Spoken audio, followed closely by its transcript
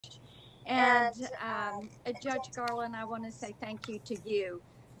And Judge Garland, I want to say thank you to you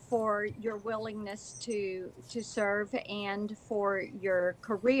for your willingness to serve and for your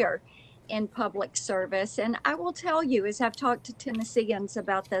career in public service. And I will tell you, as I've talked to Tennesseans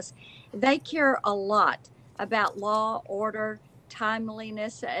about this, they care a lot about law, order,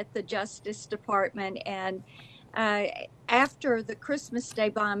 timeliness at the Justice Department. And uh, after the Christmas Day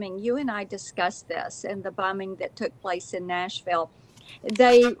bombing, you and I discussed this and the bombing that took place in Nashville.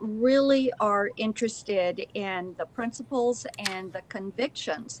 They really are interested in the principles and the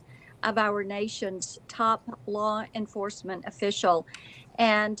convictions of our nation's top law enforcement official.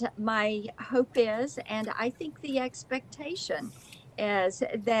 And my hope is, and I think the expectation is,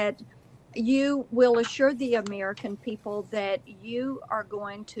 that you will assure the American people that you are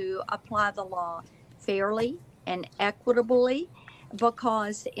going to apply the law fairly and equitably,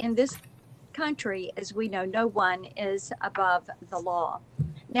 because in this country, as we know, no one is above the law.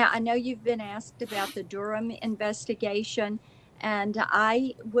 Now, I know you've been asked about the Durham investigation, and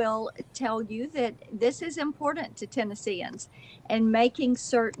I will tell you that this is important to Tennesseans, and making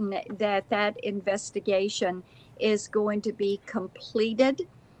certain that that investigation is going to be completed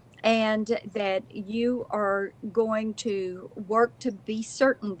and that you are going to work to be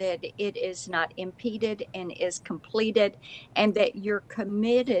certain that it is not impeded and is completed, and that you're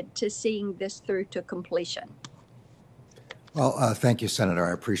committed to seeing this through to completion. Well, thank you, Senator.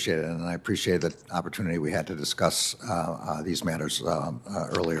 I appreciate it, and I appreciate the opportunity we had to discuss these matters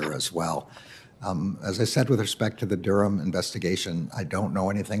earlier as well. As I said, with respect to the Durham investigation, I don't know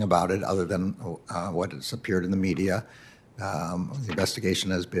anything about it other than what has appeared in the media. The investigation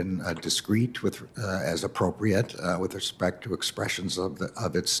has been discreet, as appropriate, with respect to expressions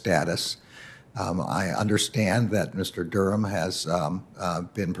of its status. I understand that Mr. Durham has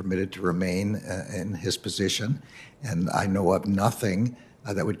been permitted to remain in his position, and I know of nothing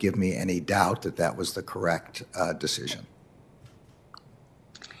that would give me any doubt that that was the correct decision.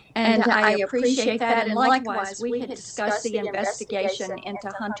 And I appreciate that. And likewise, we had discussed the investigation into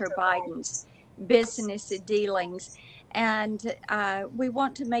Hunter Biden's business dealings. And we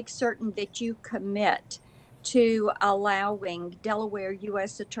want to make certain that you commit to allowing Delaware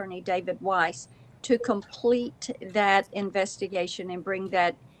U.S. Attorney David Weiss to complete that investigation and bring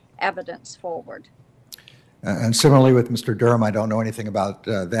that evidence forward. And similarly with Mr. Durham, I don't know anything about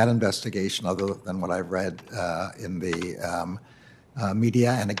that investigation other than what I've read in the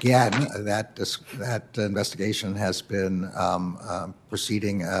media. And again, that investigation has been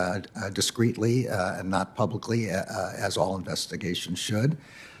proceeding discreetly and not publicly, as all investigations should.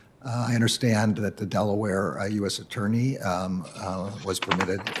 I understand that the Delaware U.S. Attorney was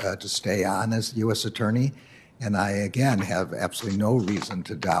permitted to stay on as U.S. Attorney, and I, again, have absolutely no reason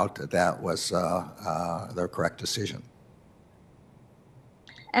to doubt that that was the correct decision.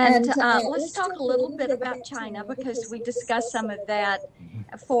 And let's talk a little bit about China, because we discussed some of that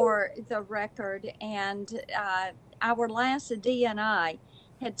for the record. And our last DNI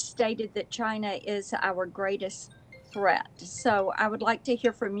had stated that China is our greatest threat. So I would like to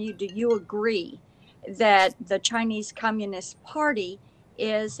hear from you. Do you agree that the Chinese Communist Party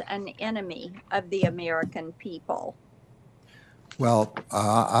is an enemy of the American people? Well,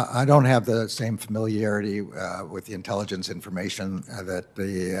 I don't have the same familiarity with the intelligence information that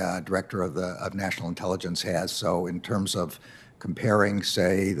the director of national intelligence has. So in terms of comparing,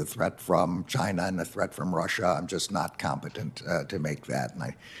 say, the threat from China and the threat from Russia, I'm just not competent to make that.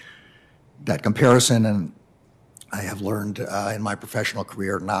 And that comparison, and I have learned in my professional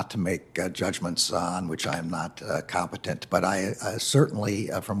career not to make judgments on which I am not competent. But I certainly,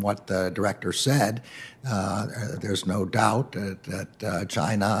 from what the director said, there's no doubt that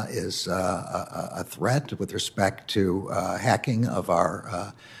China is a threat with respect to hacking of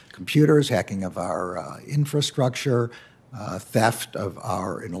our computers, hacking of our infrastructure, theft of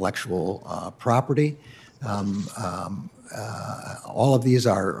our intellectual property. All of these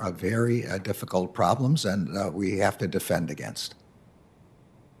are very difficult problems, and we have to defend against.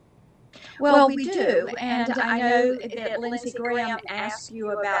 Well, we do. And I know that Lindsey Graham asked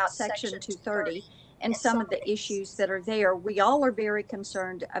you about Section 230 and some of the issues that are there. We all are very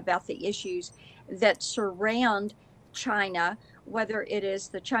concerned about the issues that surround China, whether it is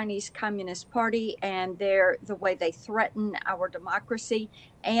the Chinese Communist Party and the way they threaten our democracy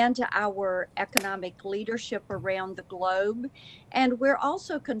and our economic leadership around the globe. And we're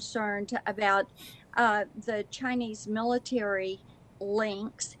also concerned about the Chinese military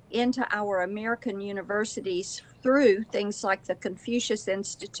links into our American universities through things like the Confucius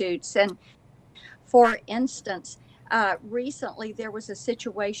Institutes. And for instance, Recently, there was a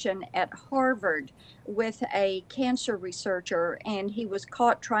situation at Harvard with a cancer researcher, and he was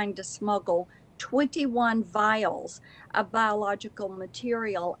caught trying to smuggle 21 vials of biological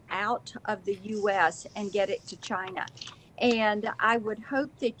material out of the U.S. and get it to China. And I would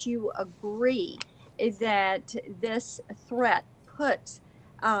hope that you agree that this threat puts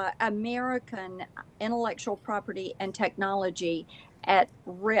American intellectual property and technology at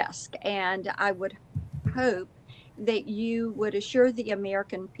risk. And I would hope that you would assure the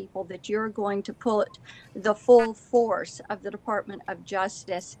American people that you're going to put the full force of the Department of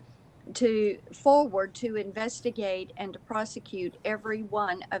Justice forward to investigate and to prosecute every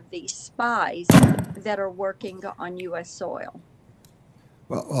one of these spies that are working on U.S. soil.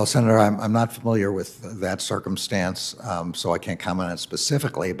 Well, Senator, I'm not familiar with that circumstance, so I can't comment on it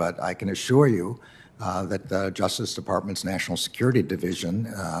specifically, but I can assure you that the Justice Department's National Security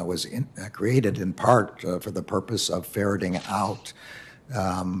Division was created in part for the purpose of ferreting out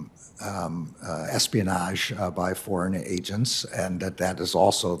espionage by foreign agents, and that is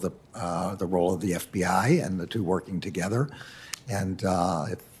also the role of the FBI and the two working together. And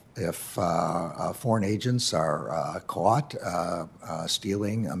if foreign agents are caught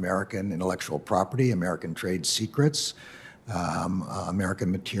stealing American intellectual property, American trade secrets,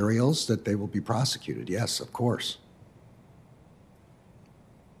 American materials, that they will be prosecuted. Yes, of course.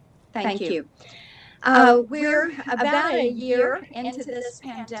 Thank you. We're about a year into this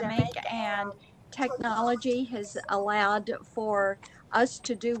pandemic, and technology has allowed for us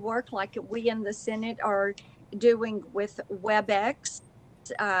to do work like we in the Senate are doing with WebEx.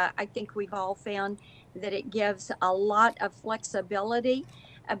 I think we've all found that it gives a lot of flexibility,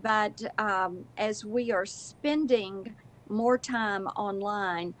 but as we are spending more time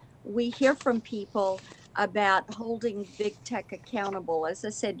online, we hear from people about holding big tech accountable. As I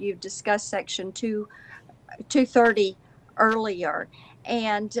said, you've discussed Section 230 earlier,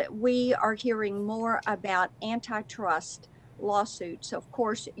 and we are hearing more about antitrust lawsuits. Of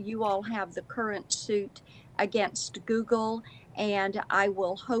course, you all have the current suit against Google, and I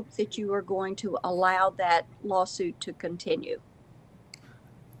will hope that you are going to allow that lawsuit to continue.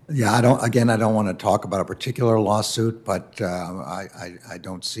 Yeah, I don't want to talk about a particular lawsuit, but I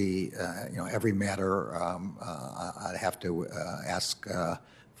don't see, every matter I'd have to ask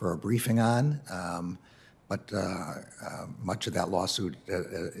for a briefing on. But much of that lawsuit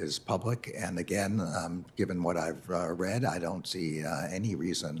is public. And again, given what I've read, I don't see any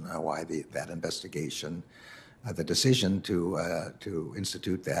reason why that investigation, the decision to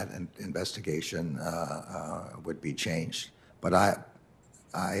institute that investigation would be changed. But I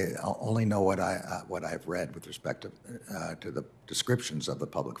only know what I've read with respect to the descriptions of the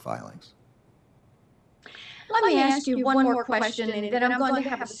public filings. Let me ask you one more question, and then I'm going to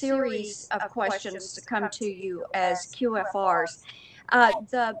have a series of questions to come to you as QFRs.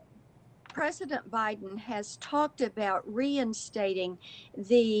 The President Biden has talked about reinstating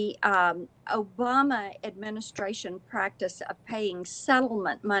the Obama administration practice of paying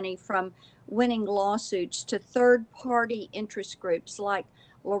settlement money from winning lawsuits to third-party interest groups like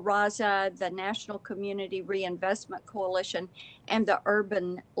La Raza, the National Community Reinvestment Coalition, and the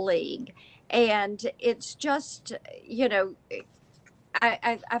Urban League. And it's just,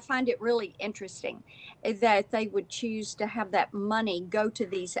 I find it really interesting that they would choose to have that money go to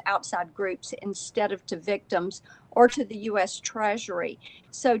these outside groups instead of to victims or to the U.S. Treasury.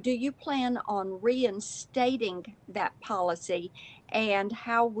 So do you plan on reinstating that policy, and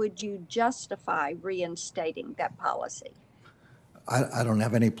how would you justify reinstating that policy? I don't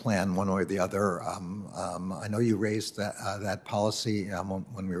have any plan one way or the other. I know you raised that policy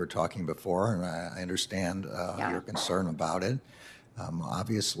when we were talking before, and I understand your concern about it.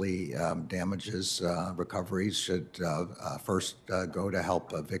 Obviously, damages recoveries should first go to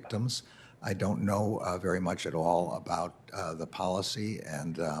help victims. I don't know very much at all about the policy,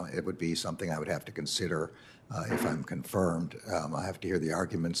 and it would be something I would have to consider if I'm confirmed. I have to hear the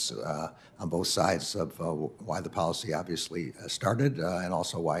arguments on both sides of why the policy obviously started and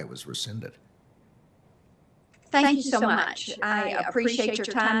also why it was rescinded. Thank you so much. I appreciate your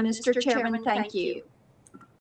time, Mr. Chairman. Thank you.